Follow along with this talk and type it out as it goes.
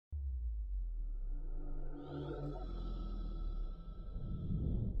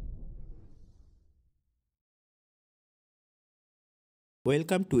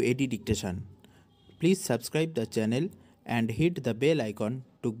Welcome to AD Dictation. Please subscribe the channel and hit the bell icon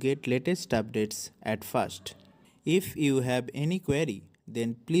to get latest updates at first. If you have any query,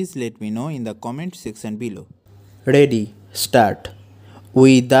 then please let me know in the comment section below. Ready, start.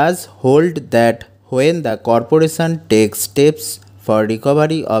 We thus hold that when the corporation takes steps for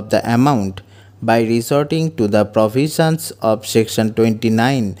recovery of the amount by resorting to the provisions of Section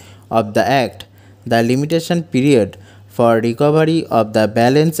 29 of the Act, the limitation period for recovery of the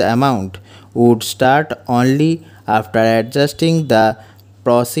balance amount would start only after adjusting the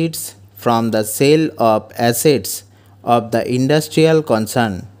proceeds from the sale of assets of the industrial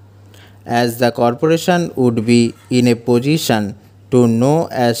concern, as the corporation would be in a position to know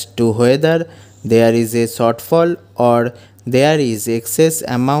as to whether there is a shortfall or there is excess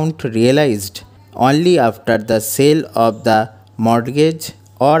amount realized only after the sale of the mortgage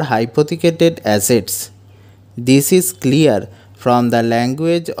or hypothecated assets. This is clear from the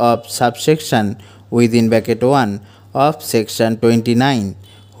language of subsection within bracket 1 of section 29,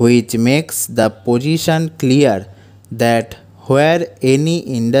 which makes the position clear that where any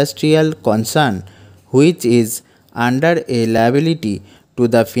industrial concern which is under a liability to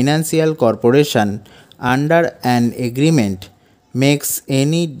the financial corporation under an agreement makes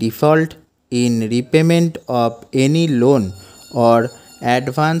any default in repayment of any loan or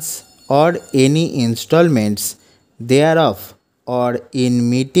advance or any installments thereof, or in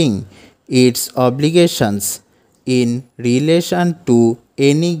meeting its obligations in relation to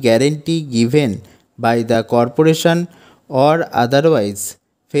any guarantee given by the corporation or otherwise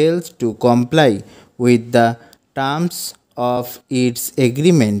fails to comply with the terms of its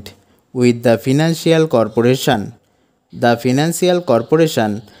agreement with the financial corporation, the financial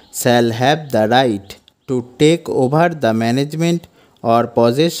corporation shall have the right to take over the management or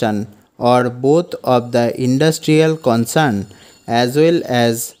possession or both of the industrial concern, as well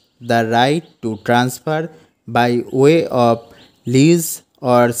as the right to transfer by way of lease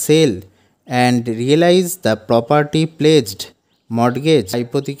or sale and realize the property pledged, mortgaged,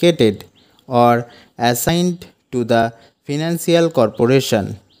 hypothecated, or assigned to the financial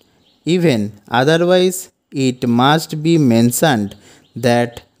corporation. Even otherwise, it must be mentioned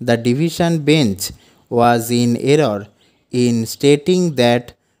that the division bench was in error in stating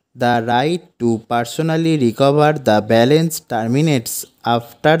that the right to personally recover the balance terminates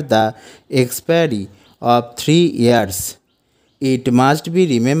after the expiry of 3 years. It must be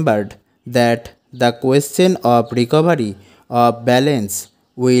remembered that the question of recovery of balance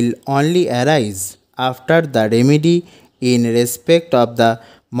will only arise after the remedy in respect of the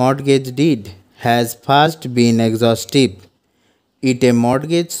mortgage deed has first been exhaustive. If a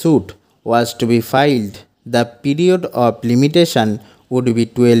mortgage suit was to be filed, the period of limitation would be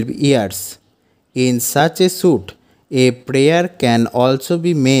 12 years. In such a suit, a prayer can also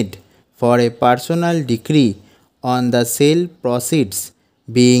be made for a personal decree on the sale proceeds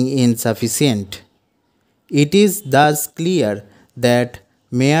being insufficient. It is thus clear that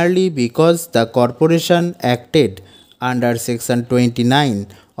merely because the corporation acted under Section 29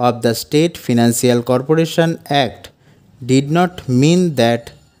 of the State Financial Corporation Act did not mean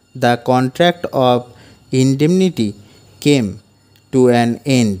that the contract of indemnity came to an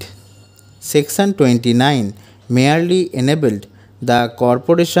end. Section 29 merely enabled the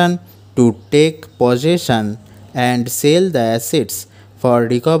corporation to take possession and sell the assets for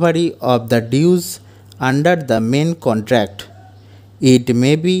recovery of the dues under the main contract. It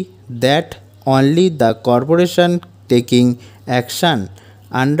may be that only the corporation taking action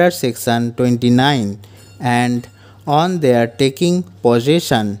under Section 29 and on their taking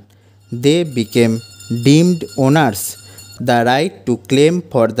possession, they became deemed owners. The right to claim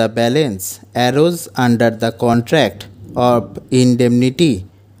for the balance arose under the contract of indemnity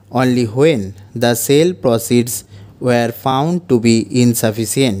only when the sale proceeds were found to be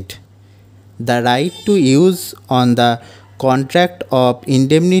insufficient. The right to use on the contract of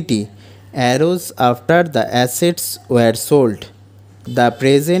indemnity arose after the assets were sold. The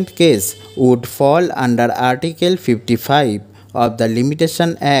present case would fall under Article 55 of the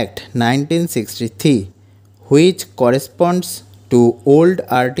Limitation Act 1963, which corresponds to old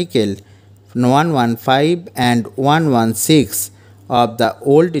Article 115 and 116 of the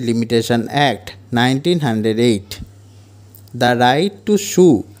old Limitation Act 1908. The right to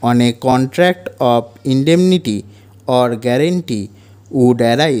sue on a contract of indemnity or guarantee would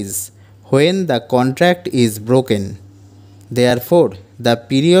arise when the contract is broken. Therefore, the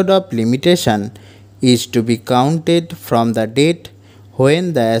period of limitation is to be counted from the date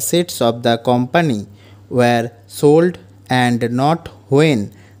when the assets of the company were sold and not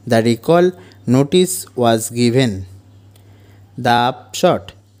when the recall notice was given. The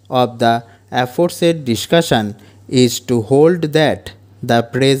upshot of the aforesaid discussion is to hold that the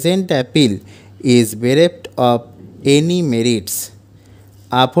present appeal is bereft of any merits.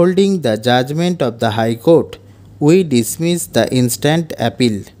 Upholding the judgment of the High Court, we dismiss the instant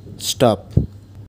appeal. Stop.